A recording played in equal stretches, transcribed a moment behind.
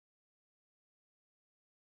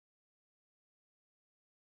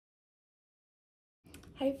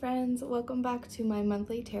Hi friends, welcome back to my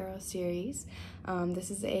monthly tarot series.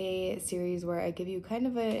 This is a series where I give you kind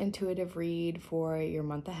of an intuitive read for your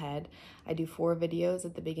month ahead. I do 4 videos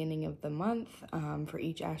at the beginning of the month for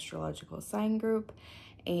each astrological sign group,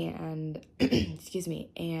 and excuse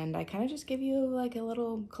me, and I kind of just give you like a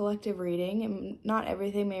little collective reading, and not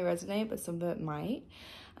everything may resonate, but some of it might.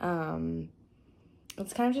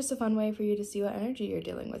 It's kind of just a fun way for you to see what energy you're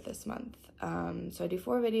dealing with this month. So I do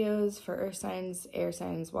 4 videos for earth signs, air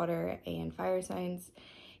signs, water, and fire signs.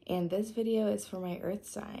 And this video is for my earth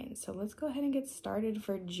sign. So let's go ahead and get started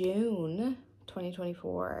for June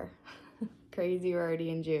 2024. Crazy, we're already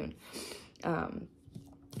in June. So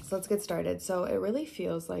let's get started. So it really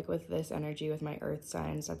feels like with this energy with my earth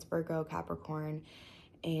signs, that's Virgo, Capricorn,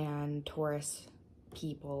 and Taurus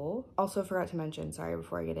people. Also forgot to mention, sorry,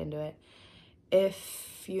 before I get into it,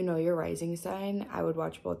 if you know your rising sign, I would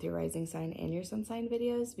watch both your rising sign and your sun sign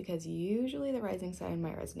videos because usually the rising sign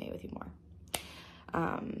might resonate with you more.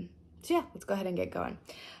 So yeah, let's go ahead and get going.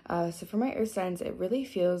 So for my earth signs, it really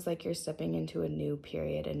feels like you're stepping into a new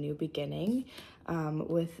period, a new beginning,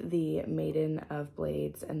 with the Maiden of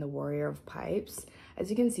Blades and the Warrior of Pipes. As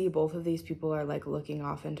you can see, both of these people are like looking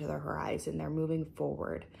off into the horizon. They're moving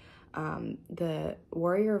forward. The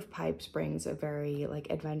Warrior of Pipes brings a very like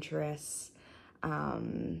adventurous,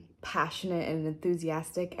 passionate and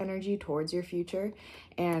enthusiastic energy towards your future,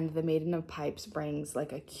 and the Maiden of Pipes brings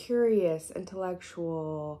like a curious,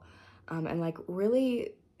 intellectual, and like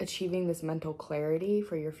really achieving this mental clarity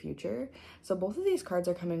for your future. So both of these cards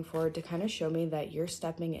are coming forward to kind of show me that you're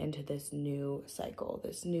stepping into this new cycle,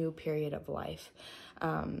 this new period of life,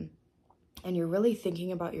 and you're really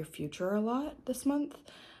thinking about your future a lot this month,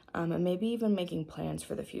 and maybe even making plans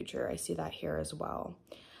for the future. I see that here as well.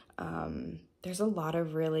 There's a lot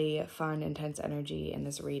of really fun, intense energy in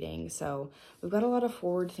this reading. So we've got a lot of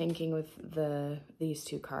forward thinking with these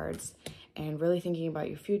 2 cards and really thinking about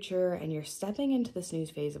your future, and you're stepping into this new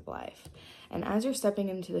phase of life. And as you're stepping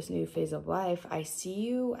into this new phase of life, I see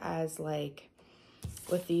you as like,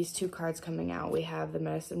 with these 2 cards coming out, we have the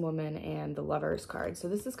Medicine Woman and the Lovers card. So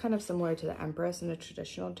this is kind of similar to the Empress in a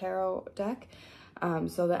traditional tarot deck.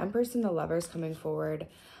 So the Empress and the Lovers coming forward,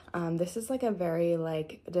 this is like a very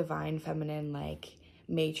like divine feminine, like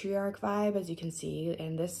matriarch vibe, as you can see.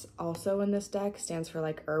 And this also in this deck stands for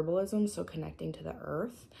like herbalism, so connecting to the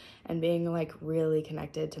earth and being like really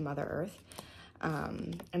connected to Mother Earth.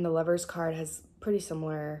 And the Lovers card has pretty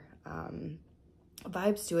similar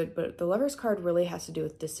vibes to it, but the Lovers card really has to do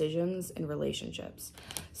with decisions and relationships.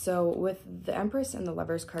 So with the Empress and the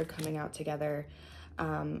Lovers card coming out together,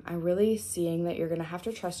 I'm really seeing that you're going to have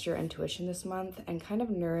to trust your intuition this month and kind of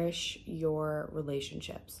nourish your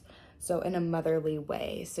relationships. So in a motherly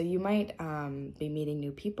way. So you might be meeting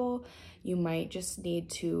new people. You might just need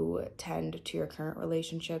to tend to your current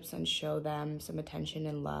relationships and show them some attention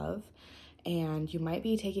and love. And you might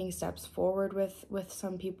be taking steps forward with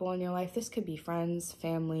some people in your life. This could be friends,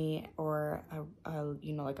 family, or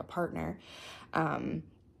you know, like a partner.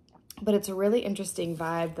 But it's a really interesting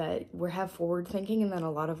vibe that we have forward thinking and then a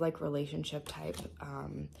lot of like relationship type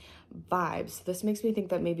vibes. This makes me think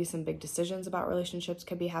that maybe some big decisions about relationships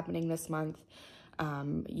could be happening this month.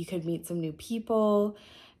 You could meet some new people.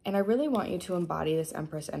 And I really want you to embody this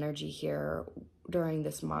Empress energy here during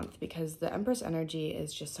this month, because the Empress energy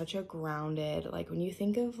is just such a grounded, like when you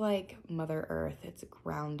think of like Mother Earth, it's a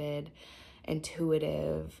grounded,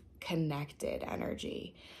 intuitive, connected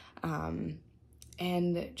energy.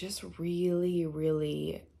 And just really,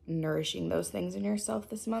 really nourishing those things in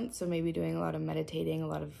yourself this month. So maybe doing a lot of meditating, a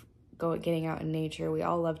lot of getting out in nature. We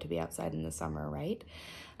all love to be outside in the summer, right?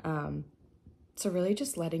 So really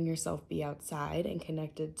just letting yourself be outside and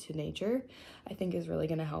connected to nature, I think is really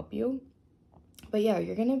going to help you. But yeah,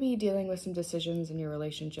 you're going to be dealing with some decisions in your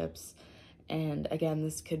relationships. And again,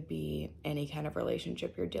 this could be any kind of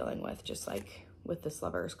relationship you're dealing with, just like with this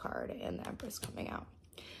Lovers card and the Empress coming out.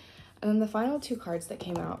 And then the final 2 cards that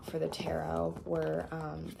came out for the tarot were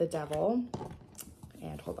the Devil,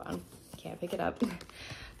 and hold on, can't pick it up,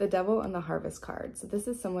 the Devil and the Harvest card. So this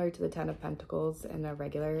is similar to the 10 of Pentacles in a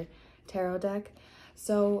regular tarot deck.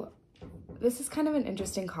 So this is kind of an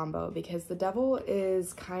interesting combo because the Devil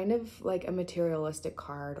is kind of like a materialistic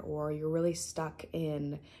card, or you're really stuck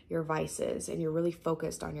in your vices and you're really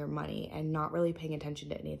focused on your money and not really paying attention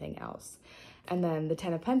to anything else. And then the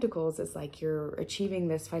 10 of Pentacles is like you're achieving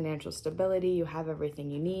this financial stability, you have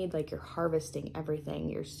everything you need, like you're harvesting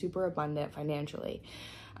everything, you're super abundant financially.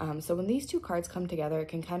 So when these 2 cards come together, it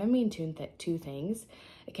can kind of mean 2 things.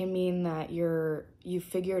 It can mean that you've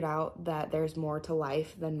figured out that there's more to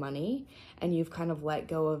life than money, and you've kind of let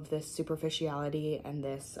go of this superficiality and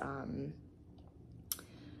this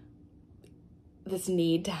this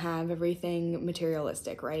need to have everything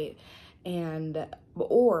materialistic, right?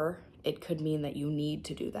 Or it could mean that you need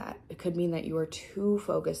to do that. It could mean that you are too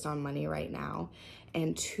focused on money right now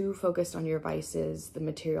and too focused on your vices, the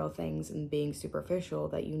material things, and being superficial,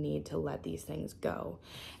 that you need to let these things go.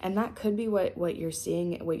 And that could be what you're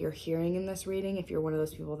seeing, what you're hearing in this reading. If you're one of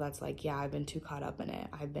those people that's like, yeah, I've been too caught up in it.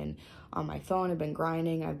 I've been on my phone, I've been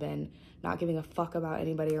grinding, I've been not giving a fuck about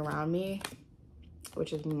anybody around me,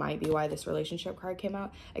 which might be why this relationship card came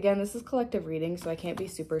out. Again, this is collective reading, so I can't be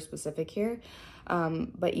super specific here,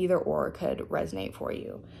 but either or could resonate for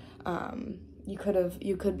you.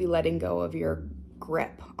 You could be letting go of your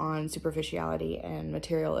grip on superficiality and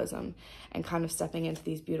materialism and kind of stepping into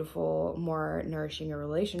these beautiful, more nourishing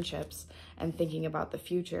relationships and thinking about the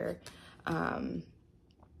future.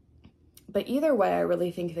 But either way, I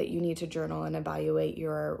really think that you need to journal and evaluate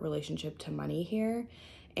your relationship to money here,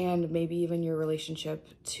 and maybe even your relationship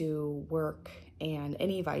to work and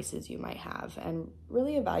any vices you might have, and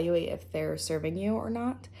really evaluate if they're serving you or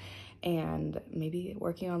not, and maybe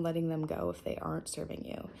working on letting them go if they aren't serving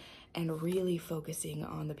you, and really focusing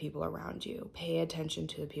on the people around you. Pay attention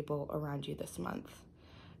to the people around you this month.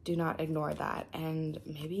 Do not ignore that, and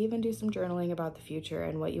maybe even do some journaling about the future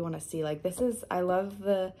and what you want to see. Like, I love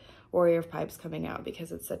the Warrior of Pipes coming out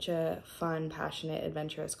because it's such a fun, passionate,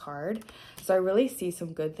 adventurous card. So I really see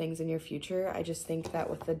some good things in your future. I just think that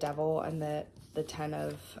with the Devil and the 10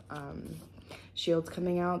 of Shields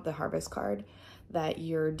coming out, the Harvest card, that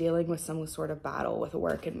you're dealing with some sort of battle with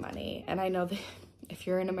work and money. And I know that if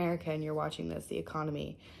you're in America and you're watching this, the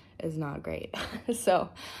economy is not great. So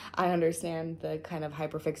I understand the kind of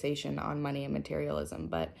hyperfixation on money and materialism,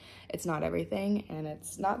 but it's not everything, and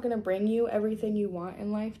it's not going to bring you everything you want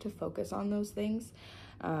in life to focus on those things.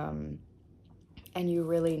 And you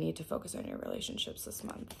really need to focus on your relationships this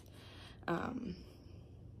month.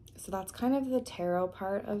 So that's kind of the tarot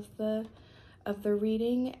part of the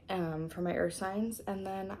reading for my earth signs. And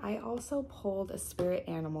then I also pulled a spirit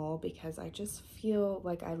animal because I just feel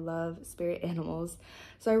like I love spirit animals.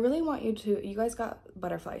 So I really want you guys got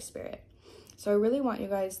butterfly spirit. So I really want you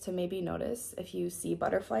guys to maybe notice if you see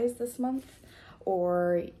butterflies this month,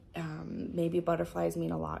 or maybe butterflies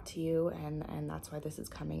mean a lot to you, and that's why this is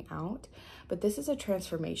coming out. But this is a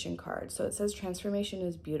transformation card. So it says transformation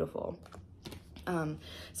is beautiful.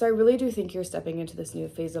 So I really do think you're stepping into this new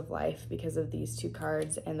phase of life because of these two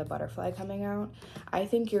cards and the butterfly coming out. I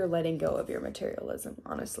think you're letting go of your materialism,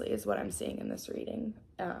 honestly, is what I'm seeing in this reading.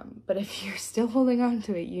 But if you're still holding on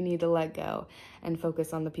to it, you need to let go and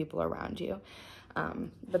focus on the people around you.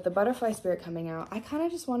 But the butterfly spirit coming out, I kind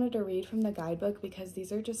of just wanted to read from the guidebook because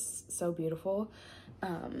these are just so beautiful,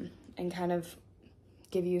 and kind of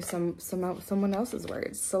give you someone else's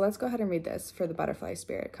words. So let's go ahead and read this for the butterfly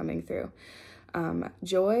spirit coming through.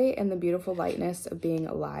 Joy and the beautiful lightness of being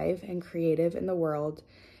alive and creative in the world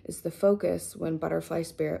is the focus when butterfly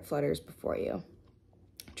spirit flutters before you.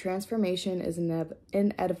 Transformation is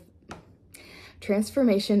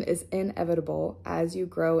inevitable as you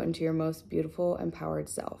grow into your most beautiful, empowered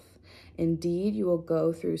self. Indeed, you will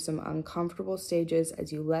go through some uncomfortable stages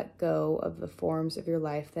as you let go of the forms of your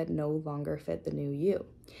life that no longer fit the new you.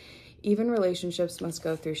 Even relationships must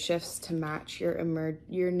go through shifts to match your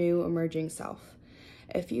new emerging self.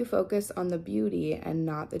 If you focus on the beauty and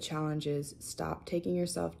not the challenges, stop taking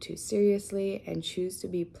yourself too seriously, and choose to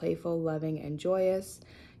be playful, loving, and joyous,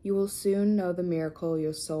 you will soon know the miracle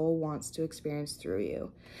your soul wants to experience through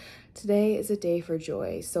you. Today is a day for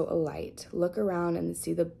joy, so alight. Look around and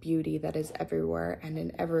see the beauty that is everywhere and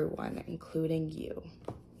in everyone, including you.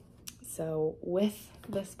 So with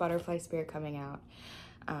this butterfly spirit coming out,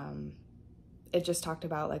 it just talked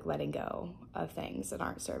about like letting go of things that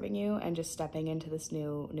aren't serving you and just stepping into this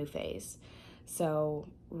new phase. So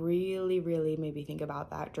really, really maybe think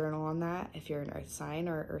about that, journal on that if you're an earth sign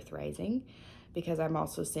or earth rising, because I'm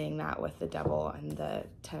also seeing that with the Devil and the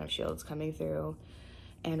 10 of Shields coming through,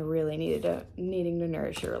 and really needing to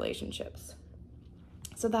nourish your relationships.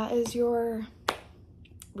 So that is your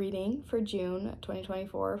reading for June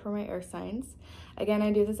 2024 for my earth signs. Again,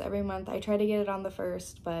 I do this every month. I try to get it on the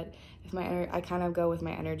 1st, but if I kind of go with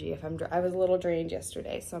my energy. If I was a little drained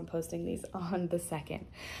yesterday, so I'm posting these on the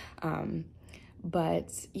 2nd.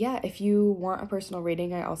 But yeah, if you want a personal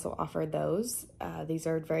reading, I also offer those. These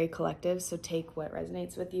are very collective, so take what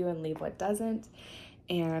resonates with you and leave what doesn't.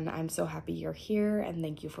 And I'm so happy you're here, and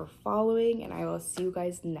thank you for following, and I will see you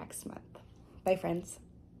guys next month. Bye, friends.